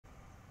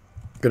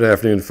Good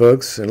afternoon,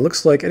 folks. And it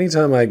looks like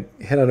anytime I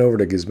head on over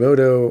to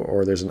Gizmodo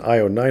or there's an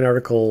IO9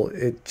 article,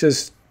 it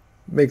just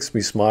makes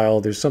me smile.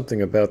 There's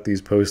something about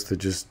these posts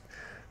that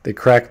they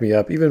crack me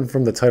up. Even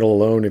from the title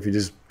alone, if you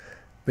just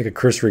make a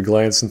cursory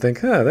glance and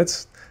think,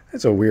 that's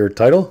a weird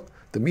title.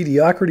 The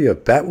mediocrity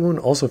of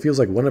Batwoman also feels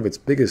like one of its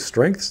biggest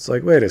strengths. It's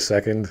like, wait a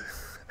second.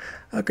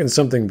 How can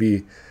something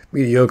be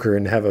mediocre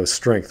and have a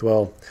strength?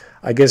 Well,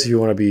 I guess if you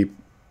want to be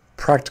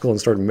practical and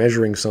start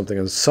measuring something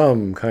on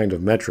some kind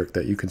of metric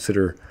that you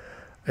consider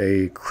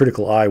a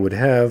critical eye would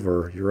have,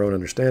 or your own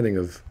understanding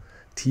of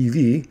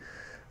TV,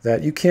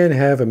 that you can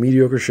have a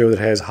mediocre show that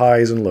has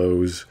highs and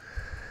lows,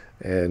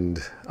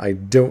 and I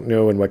don't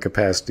know in what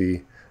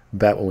capacity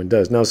Batwoman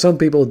does. Now, some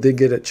people did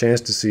get a chance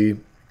to see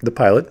the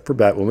pilot for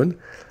Batwoman,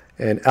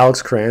 and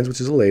Alex Cranz,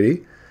 which is a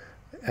lady,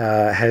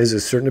 has a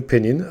certain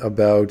opinion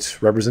about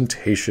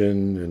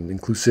representation and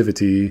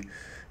inclusivity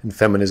and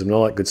feminism and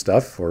all that good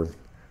stuff, or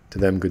to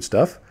them, good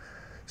stuff.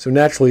 So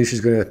naturally, she's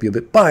going to be a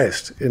bit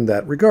biased in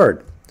that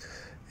regard.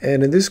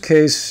 And in this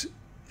case,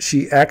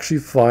 she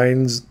actually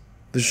finds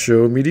the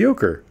show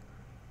mediocre,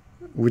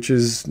 which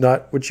is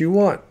not what you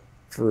want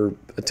for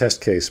a test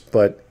case.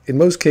 But in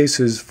most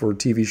cases for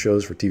TV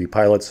shows, for TV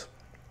pilots,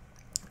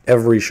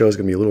 every show is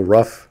going to be a little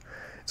rough.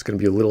 It's going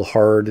to be a little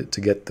hard to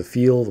get the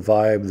feel, the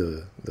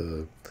vibe,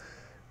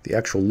 the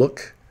actual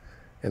look,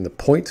 and the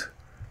point.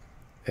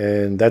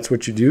 And that's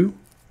what you do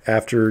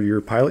after your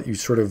pilot. You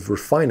sort of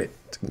refine it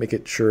to make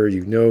it sure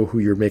you know who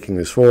you're making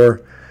this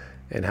for,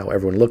 and how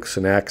everyone looks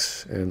and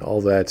acts and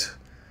all that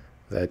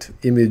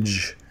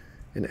image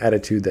and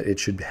attitude that it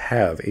should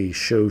have, a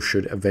show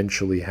should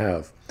eventually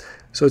have.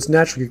 So it's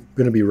naturally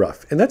going to be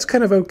rough. And that's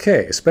kind of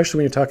okay, especially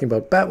when you're talking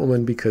about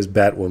Batwoman, because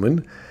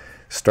Batwoman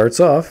starts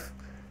off,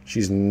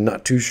 she's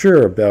not too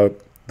sure about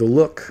the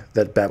look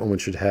that Batwoman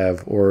should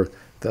have or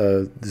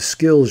the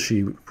skills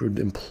she would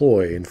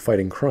employ in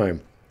fighting crime.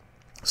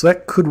 So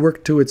that could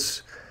work to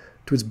its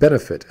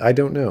benefit. I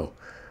don't know.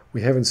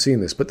 We haven't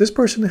seen this, but this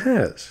person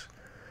has.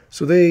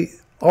 So they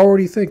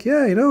already think,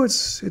 yeah,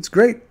 it's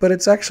great, but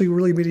it's actually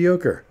really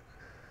mediocre.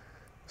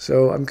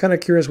 So I'm kind of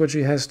curious what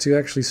she has to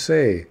actually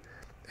say,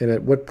 and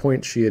at what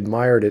point she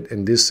admired it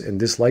and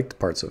disliked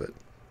parts of it.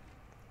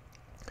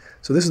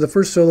 So this is the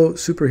first solo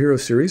superhero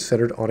series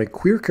centered on a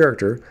queer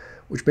character,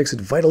 which makes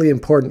it vitally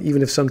important,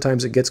 even if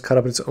sometimes it gets caught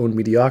up in its own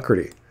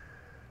mediocrity.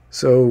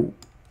 So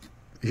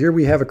here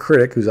we have a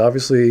critic who's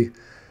obviously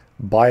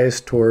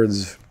biased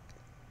towards,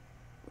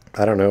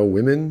 I don't know,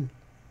 women,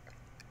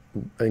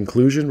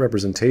 inclusion,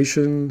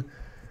 representation,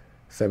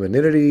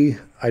 femininity,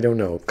 I don't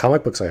know,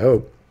 comic books, I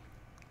hope.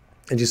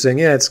 And she's saying,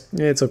 yeah,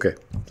 it's okay.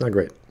 It's not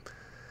great.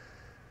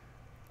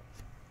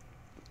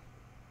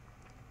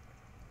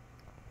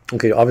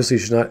 Okay, obviously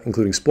she's not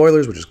including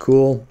spoilers, which is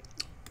cool.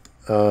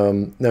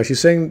 Now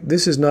she's saying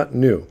this is not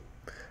new.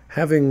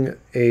 Having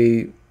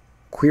a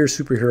queer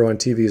superhero on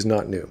TV is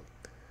not new.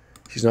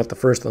 She's not the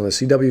first on the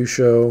CW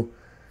show.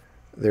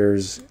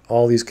 There's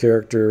all these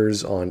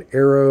characters on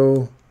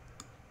Arrow,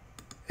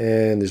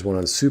 and there's one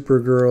on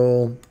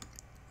Supergirl,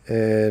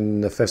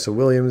 and Nafessa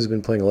Williams has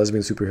been playing a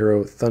lesbian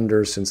superhero,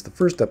 Thunder, since the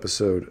first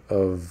episode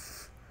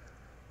of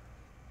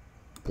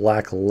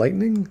Black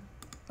Lightning?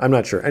 I'm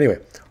not sure. Anyway,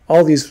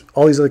 all these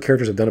other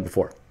characters have done it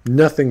before.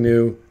 Nothing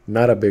new,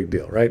 not a big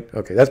deal, right?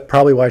 Okay, that's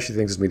probably why she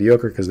thinks it's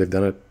mediocre, because they've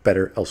done it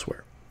better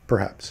elsewhere,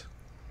 perhaps.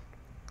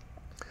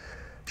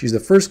 She's the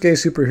first gay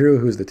superhero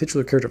who's the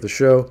titular character of the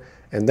show,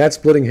 and that's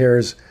splitting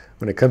hairs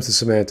when it comes to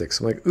semantics.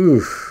 I'm like,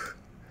 oof.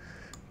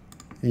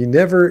 You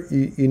never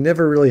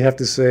really have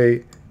to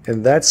say,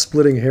 and that's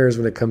splitting hairs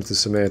when it comes to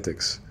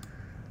semantics.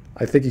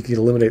 I think you can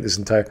eliminate this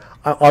entire.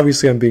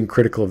 Obviously, I'm being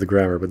critical of the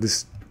grammar, but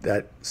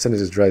that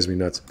sentence drives me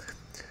nuts.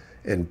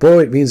 And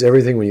boy, it means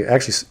everything when you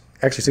actually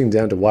sitting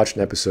down to watch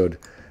an episode.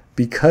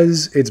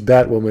 Because it's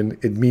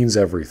Batwoman, it means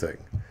everything.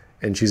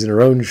 And she's in her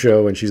own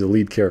show, and she's a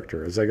lead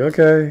character. It's like,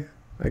 okay,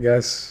 I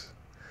guess.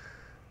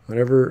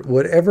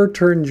 Whatever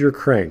turns your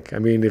crank. I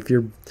mean, if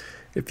you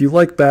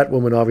like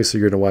Batwoman,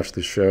 obviously you're going to watch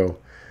this show.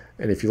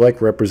 And if you like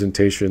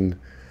representation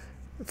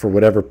for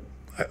whatever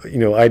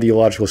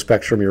ideological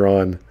spectrum you're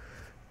on,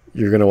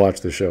 you're going to watch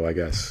the show, I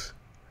guess.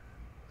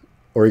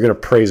 Or you're going to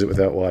praise it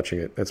without watching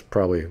it. That's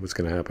probably what's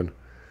going to happen.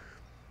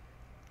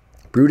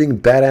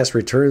 Brooding badass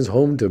returns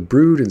home to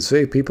brood and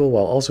save people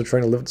while also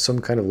trying to live some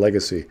kind of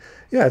legacy.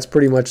 Yeah, it's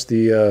pretty much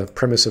the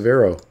premise of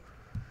Arrow.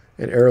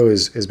 And Arrow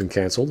has been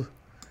canceled.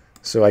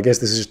 So I guess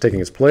this is just taking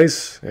its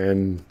place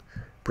and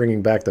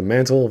bringing back the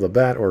mantle of the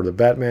Bat, or the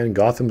Batman.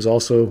 Gotham's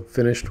also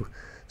finished.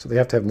 So they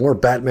have to have more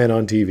Batman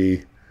on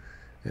TV,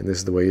 and this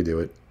is the way you do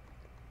it.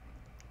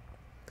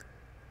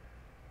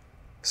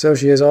 So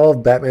she has all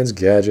of Batman's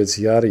gadgets,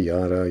 yada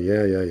yada,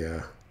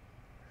 yeah.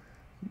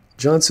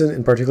 Johnson,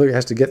 in particular,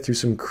 has to get through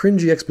some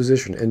cringy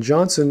exposition, and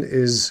Johnson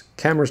is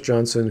Camrus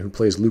Johnson, who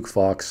plays Luke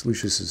Fox,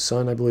 Lucius's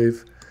son, I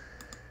believe,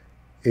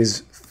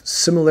 is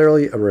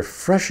similarly a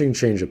refreshing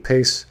change of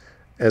pace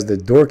as the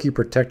dorky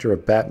protector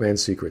of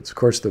Batman's secrets. Of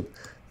course,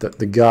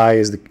 the guy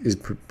is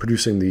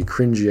producing the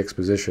cringy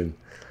exposition,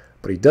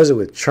 but he does it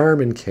with charm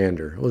and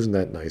candor. Wasn't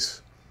that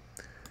nice?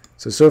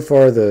 So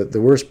far, the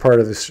worst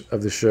part of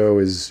the show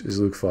is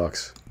Luke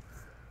Fox.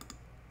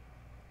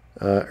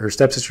 Her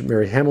stepsister,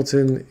 Mary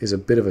Hamilton, is a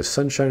bit of a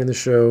sunshine in the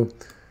show.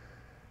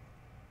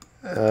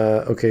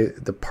 Okay,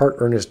 the part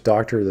earnest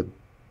doctor, the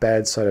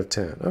bad side of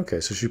town. Okay,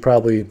 so she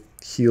probably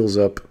heals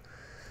up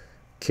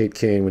Kate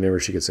Kane whenever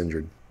she gets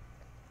injured.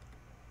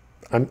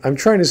 I'm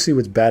trying to see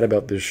what's bad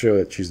about this show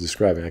that she's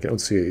describing. I don't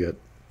see it yet.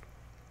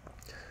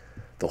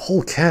 The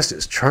whole cast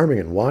is charming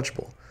and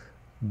watchable.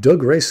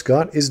 Dougray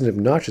Scott isn't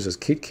obnoxious as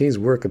Kate Kane's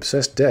work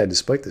obsessed dad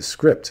despite the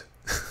script.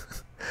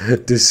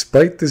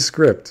 Despite the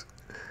script.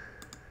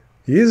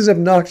 He is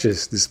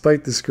obnoxious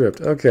despite the script.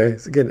 Okay,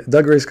 so again,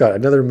 Dougray Scott,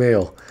 another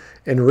male.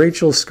 And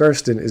Rachel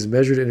Scarston is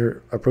measured in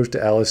her approach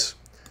to Alice,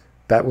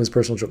 Batwoman's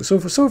personal joke.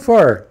 So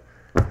far,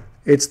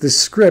 it's the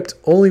script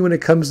only when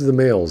it comes to the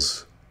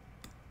males.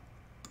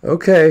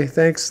 Okay,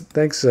 thanks,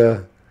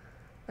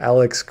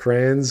 Alex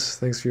Cranz.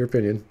 Thanks for your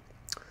opinion.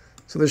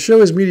 So the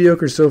show is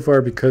mediocre so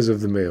far because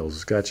of the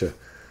males. Gotcha.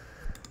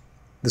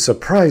 The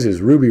surprise is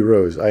Ruby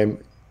Rose. I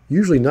am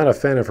usually not a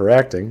fan of her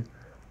acting.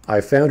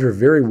 I found her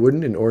very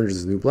wooden in Orange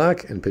is the New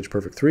Black and Pitch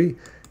Perfect 3.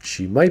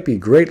 She might be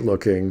great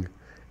looking,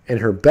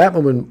 and her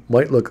Batwoman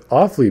might look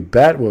awfully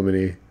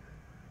Batwoman-y.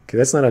 Okay,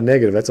 that's not a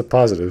negative, that's a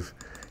positive.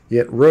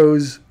 Yet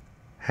Rose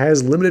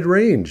has limited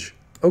range.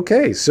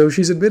 Okay, so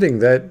she's admitting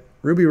that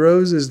Ruby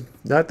Rose is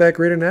not that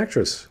great an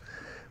actress.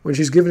 When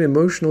she's given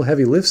emotional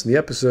heavy lifts in the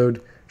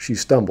episode, she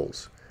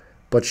stumbles,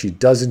 but she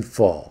doesn't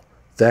fall.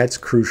 That's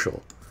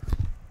crucial.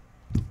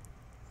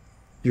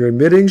 You're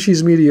admitting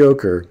she's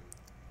mediocre,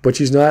 but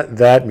she's not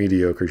that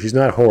mediocre. She's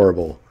not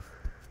horrible.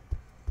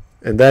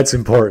 And that's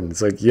important.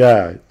 It's like,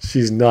 yeah,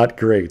 she's not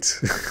great.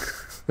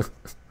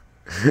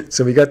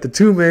 So we got the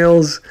two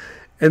males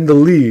and the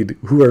lead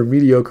who are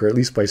mediocre, at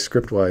least by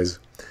script-wise.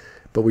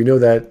 But we know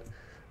that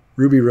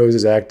Ruby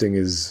Rose's acting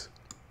is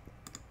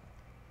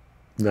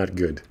not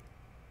good.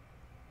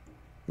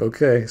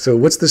 Okay, so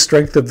what's the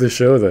strength of the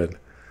show then?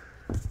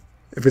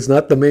 If it's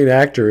not the main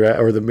actor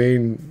or the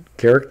main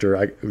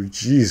character,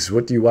 geez,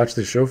 what do you watch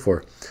the show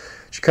for?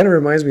 She kind of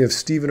reminds me of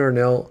Stephen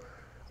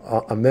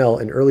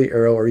Amell in early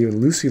Arrow, or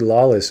even Lucy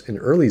Lawless in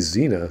early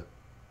Xena.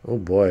 Oh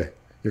boy,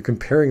 you're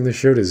comparing the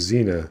show to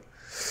Xena.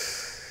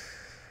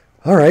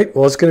 All right,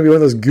 well, it's going to be one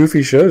of those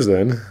goofy shows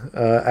then.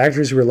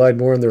 Actors who relied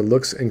more on their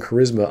looks and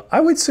charisma. I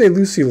would say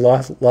Lucy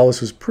Lawless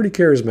was pretty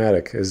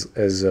charismatic as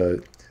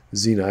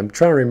Xena. I'm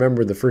trying to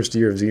remember the first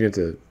year of Xena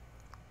to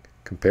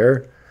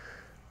compare,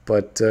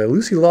 but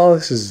Lucy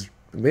Lawless is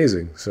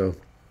amazing. So,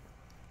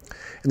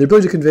 and their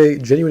ability to convey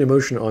genuine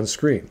emotion on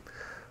screen.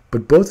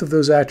 But both of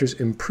those actors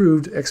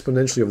improved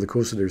exponentially over the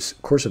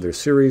course of their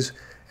series,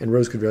 and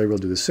Rose could very well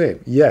do the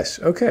same. Yes,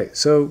 okay.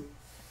 So,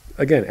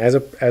 again, as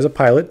a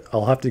pilot,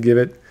 I'll have to give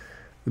it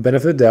the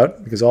benefit of the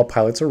doubt because all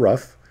pilots are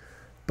rough.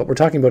 But we're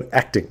talking about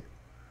acting.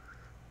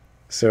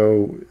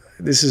 So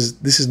this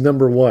is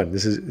number one.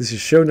 This is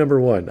show number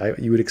one.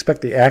 You would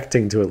expect the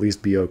acting to at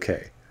least be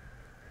okay,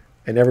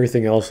 and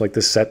everything else like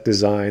the set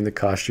design, the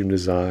costume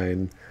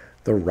design,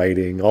 the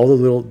writing, all the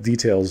little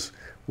details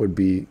would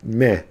be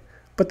meh.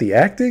 But the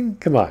acting,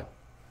 come on,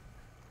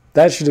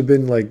 that should have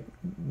been like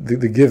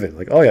the given.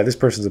 Like, oh yeah, this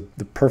person's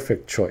the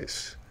perfect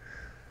choice.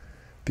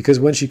 Because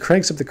when she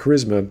cranks up the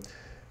charisma,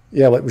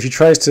 yeah, like when she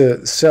tries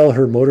to sell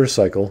her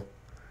motorcycle,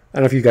 I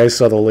don't know if you guys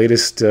saw the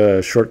latest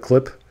short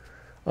clip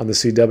on the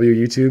CW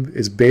YouTube.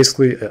 It's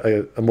basically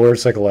a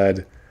motorcycle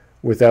ad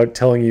without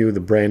telling you the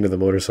brand of the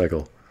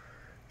motorcycle.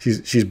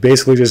 She's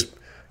basically just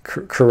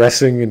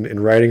caressing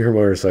and riding her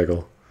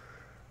motorcycle.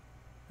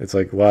 It's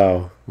like,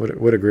 wow,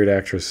 what a great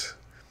actress.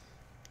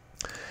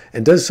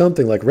 And does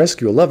something like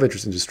rescue a love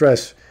interest in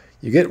distress,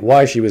 you get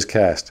why she was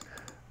cast.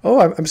 Oh,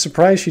 I'm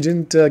surprised she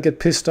didn't get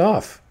pissed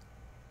off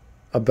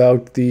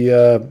about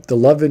the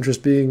love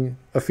interest being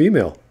a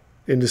female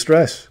in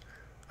distress.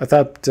 I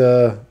thought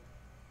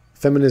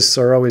feminists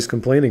are always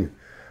complaining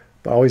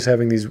about always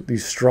having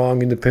these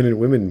strong, independent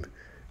women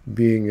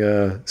being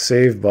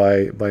saved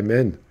by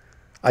men.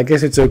 I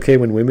guess it's okay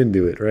when women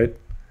do it, right?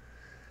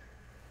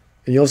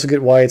 And you also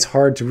get why it's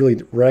hard to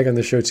really rag on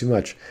the show too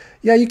much.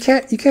 Yeah, you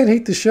can't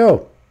hate the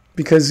show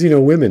because, you know,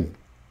 women,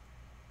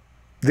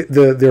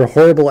 their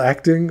horrible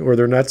acting or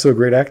their not so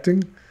great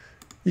acting,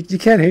 you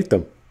can't hate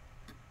them.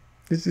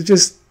 It's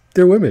just,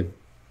 they're women.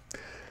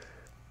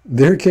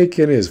 There Kate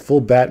Kane is,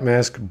 full bat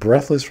mask,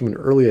 breathless from an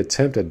early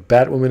attempt at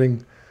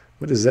Batwomaning.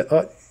 What is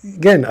that?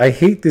 Again, I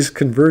hate this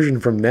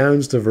conversion from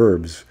nouns to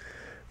verbs.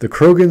 The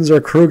Krogans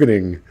are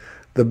Kroganing.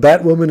 The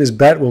Batwoman is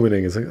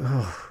Batwomaning. It's like,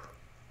 oh.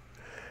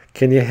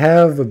 Can you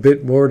have a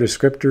bit more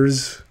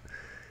descriptors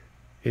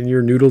in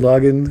your noodle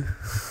noggin,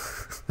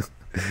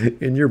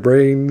 in your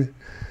brain,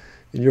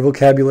 in your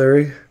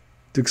vocabulary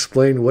to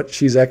explain what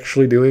she's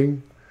actually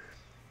doing?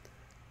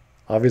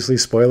 Obviously,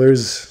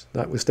 spoilers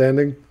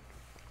notwithstanding.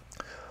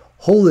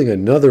 Holding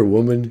another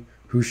woman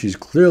who she's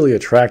clearly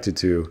attracted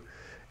to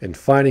and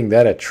finding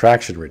that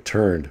attraction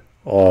returned.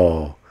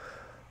 Oh,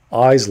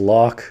 eyes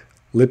lock,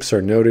 lips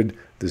are noted.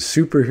 The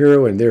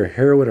superhero and their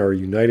heroine are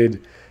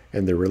united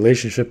and their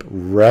relationship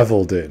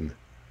reveled in.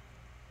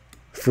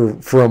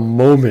 for a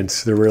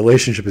moment, the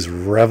relationship is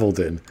reveled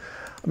in.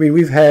 I mean,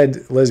 we've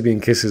had lesbian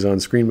kisses on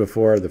screen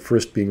before, the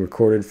first being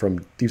recorded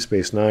from Deep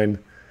Space Nine.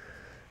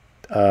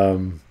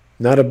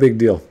 Not a big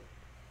deal.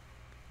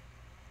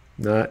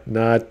 Not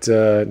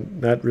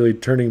really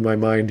turning my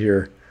mind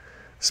here,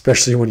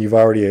 especially when you've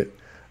already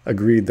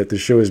agreed that the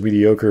show is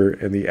mediocre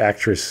and the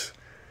actress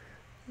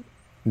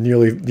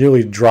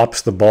nearly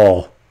drops the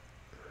ball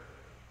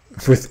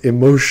with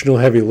emotional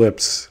heavy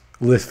lifts.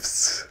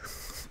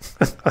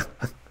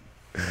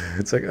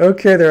 It's like,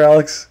 okay there,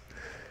 Alex.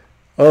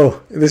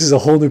 Oh, this is a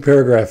whole new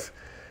paragraph.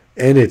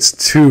 And it's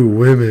 2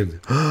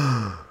 women.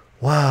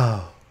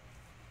 Wow.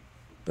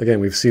 Again,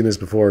 we've seen this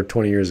before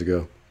 20 years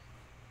ago.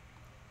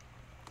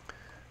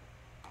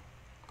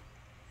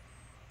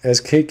 As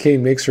Kate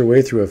Kane makes her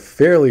way through a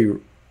fairly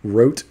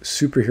rote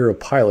superhero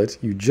pilot,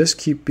 you just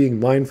keep being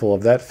mindful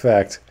of that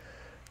fact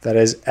that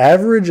as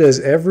average as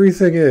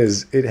everything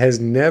is, it has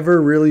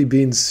never really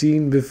been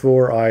seen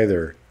before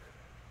either.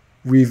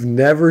 We've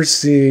never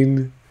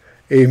seen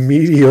a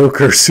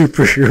mediocre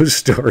superhero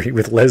story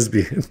with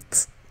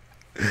lesbians.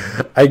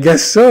 I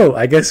guess so.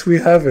 I guess we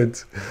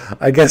haven't.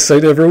 I guess I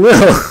never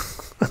will.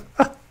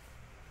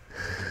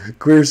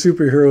 Queer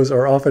superheroes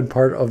are often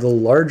part of the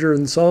larger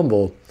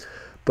ensemble,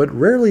 but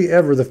rarely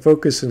ever the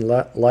focus in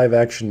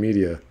live-action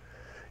media.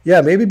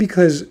 Yeah, maybe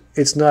because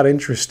it's not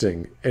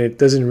interesting, and it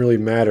doesn't really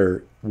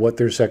matter what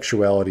their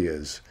sexuality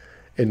is,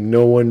 and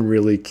no one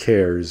really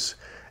cares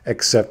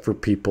except for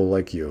people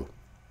like you.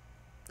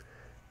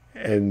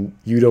 And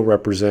you don't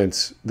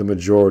represent the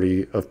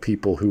majority of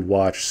people who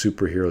watch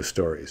superhero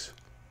stories.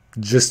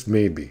 Just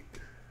maybe.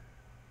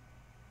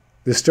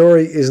 The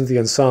story isn't the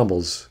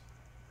ensemble's,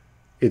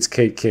 it's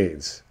Kate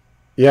Kane's.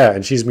 Yeah,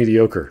 and she's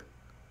mediocre.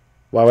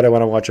 Why would I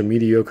want to watch a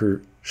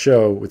mediocre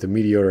show with a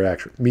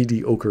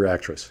mediocre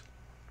actress?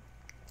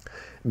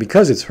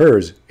 Because it's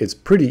hers, it's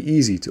pretty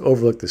easy to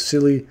overlook the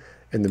silly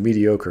and the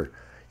mediocre.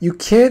 You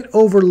can't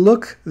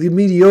overlook the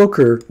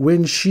mediocre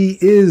when she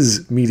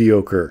is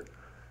mediocre.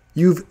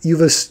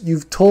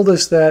 You've told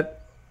us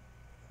that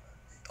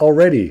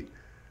already.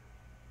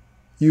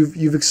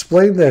 You've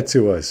explained that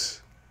to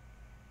us.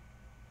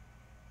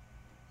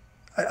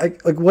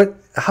 Like what?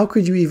 How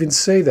could you even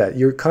say that?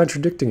 You're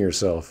contradicting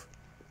yourself.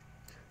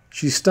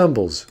 She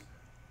stumbles.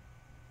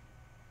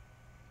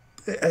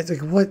 Like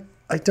what?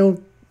 I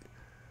don't.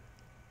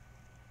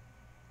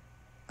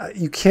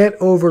 You can't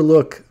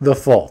overlook the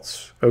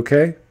faults,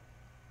 okay?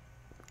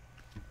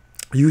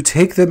 You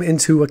take them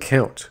into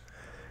account.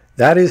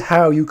 That is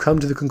how you come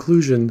to the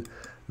conclusion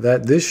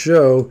that this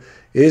show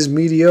is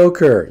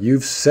mediocre.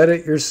 You've said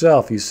it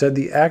yourself. You said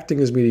the acting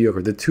is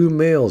mediocre. The 2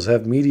 males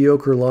have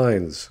mediocre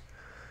lines.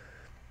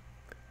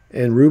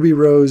 And Ruby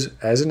Rose,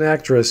 as an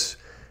actress,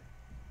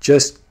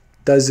 just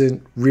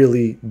doesn't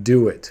really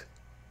do it.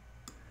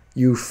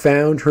 You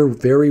found her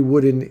very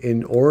wooden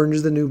in Orange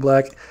is the New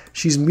Black.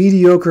 She's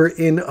mediocre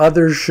in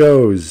other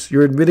shows.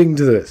 You're admitting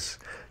to this.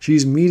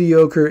 She's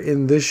mediocre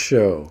in this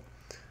show.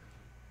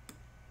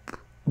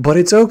 But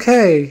it's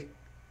okay.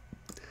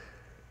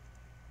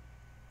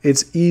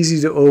 It's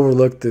easy to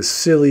overlook the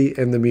silly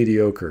and the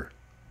mediocre.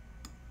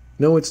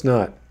 No, it's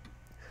not.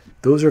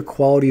 Those are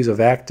qualities of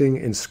acting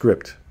and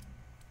script.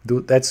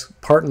 That's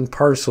part and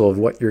parcel of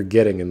what you're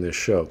getting in this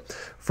show.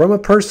 From a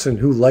person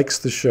who likes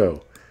the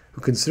show, who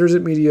considers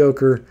it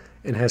mediocre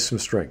and has some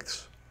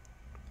strengths.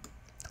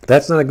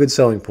 That's not a good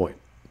selling point.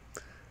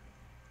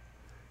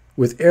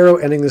 With Arrow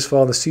ending this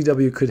fall, the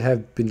CW could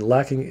have been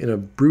lacking in a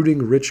brooding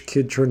rich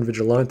kid turned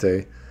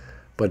vigilante,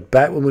 but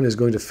Batwoman is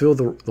going to fill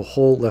the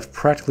hole left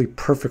practically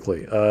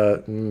perfectly.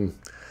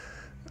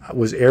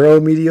 Was Arrow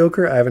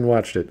mediocre? I haven't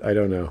watched it. I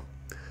don't know.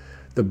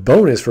 The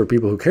bonus for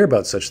people who care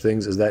about such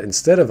things is that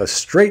instead of a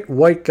straight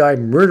white guy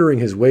murdering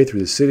his way through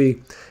the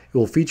city, it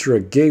will feature a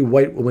gay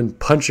white woman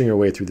punching her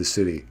way through the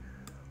city.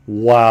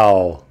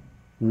 Wow.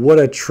 What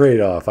a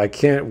trade-off. I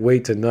can't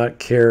wait to not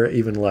care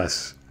even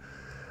less.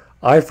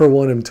 I, for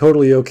one, am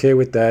totally okay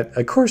with that.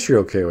 Of course you're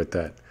okay with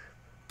that.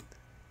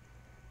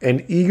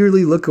 And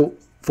eagerly look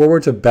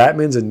forward to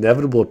Batman's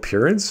inevitable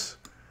appearance?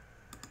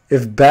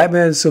 If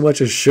Batman so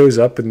much as shows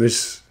up in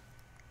this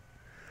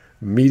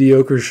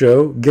mediocre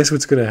show, guess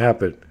what's going to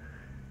happen?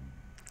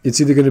 It's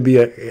either going to be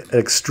an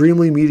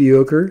extremely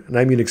mediocre, and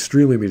I mean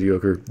extremely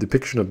mediocre,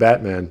 depiction of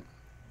Batman,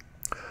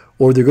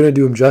 or they're going to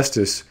do him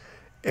justice,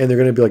 and they're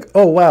going to be like,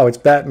 oh wow, it's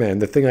Batman,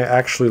 the thing I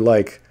actually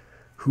like,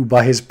 who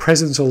by his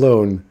presence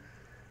alone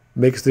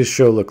makes this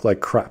show look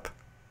like crap.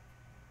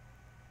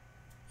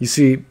 You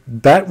see,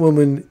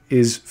 Batwoman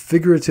is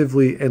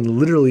figuratively and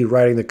literally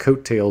riding the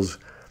coattails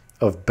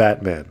of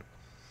Batman.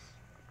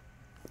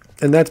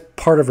 And that's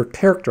part of her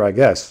character, I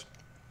guess.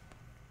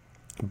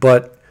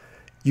 But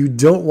you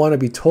don't want to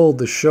be told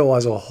the show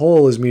as a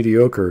whole is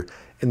mediocre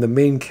and the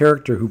main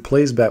character who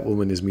plays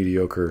Batwoman is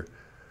mediocre.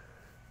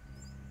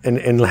 And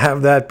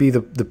have that be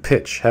the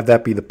pitch. Have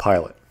that be the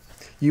pilot.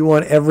 You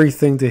want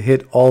everything to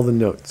hit all the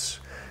notes.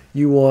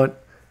 You want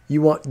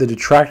the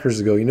detractors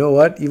to go, you know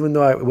what? Even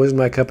though it wasn't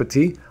my cup of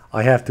tea,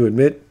 I have to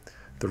admit,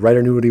 the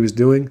writer knew what he was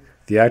doing.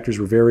 The actors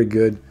were very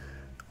good.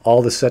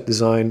 all the set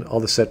design, all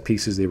the set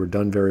pieces, they were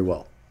done very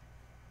well.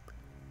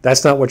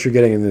 That's not what you're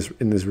getting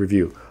in this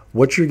review.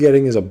 What you're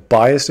getting is a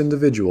biased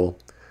individual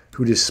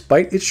who,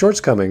 despite its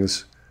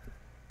shortcomings,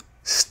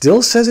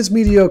 still says it's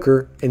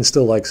mediocre and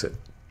still likes it.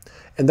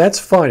 And that's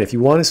fine. If you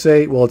want to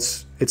say, well,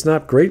 it's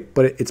not great,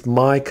 but it's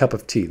my cup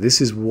of tea.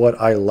 This is what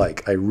I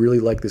like. I really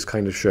like this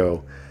kind of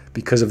show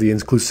because of the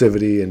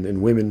inclusivity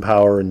and women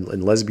power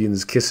and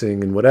lesbians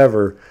kissing and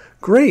whatever.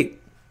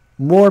 Great.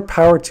 More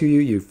power to you.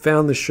 You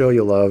found the show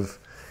you love,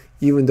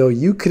 even though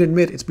you can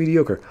admit it's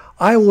mediocre.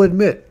 I will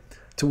admit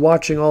to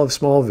watching all of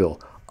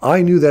Smallville,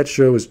 I knew that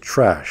show was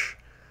trash.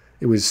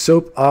 It was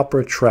soap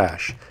opera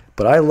trash,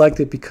 but I liked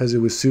it because it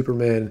was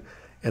Superman,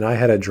 and I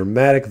had a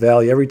dramatic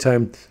value. Every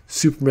time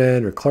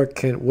Superman or Clark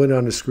Kent went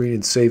on the screen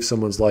and saved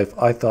someone's life,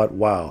 I thought,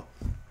 wow,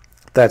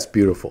 that's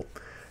beautiful.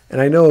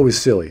 And I know it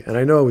was silly, and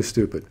I know it was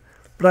stupid,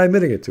 but I'm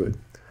admitting it to it.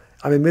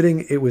 I'm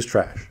admitting it was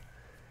trash.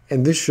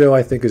 And this show,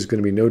 I think, is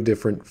going to be no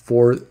different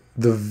for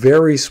the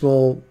very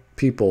small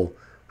people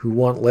who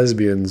want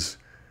lesbians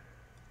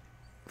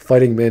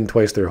fighting men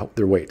twice their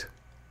weight.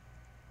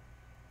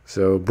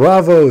 So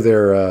bravo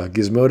there,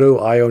 Gizmodo,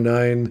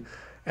 IO9,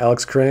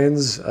 Alex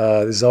Cranz. This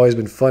has always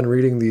been fun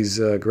reading these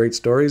great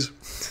stories.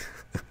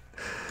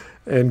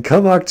 And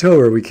come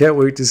October, we can't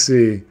wait to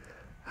see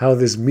how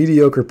this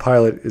mediocre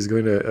pilot is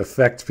going to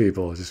affect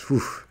people. Just,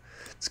 whew,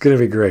 it's going to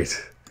be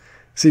great.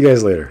 See you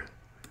guys later.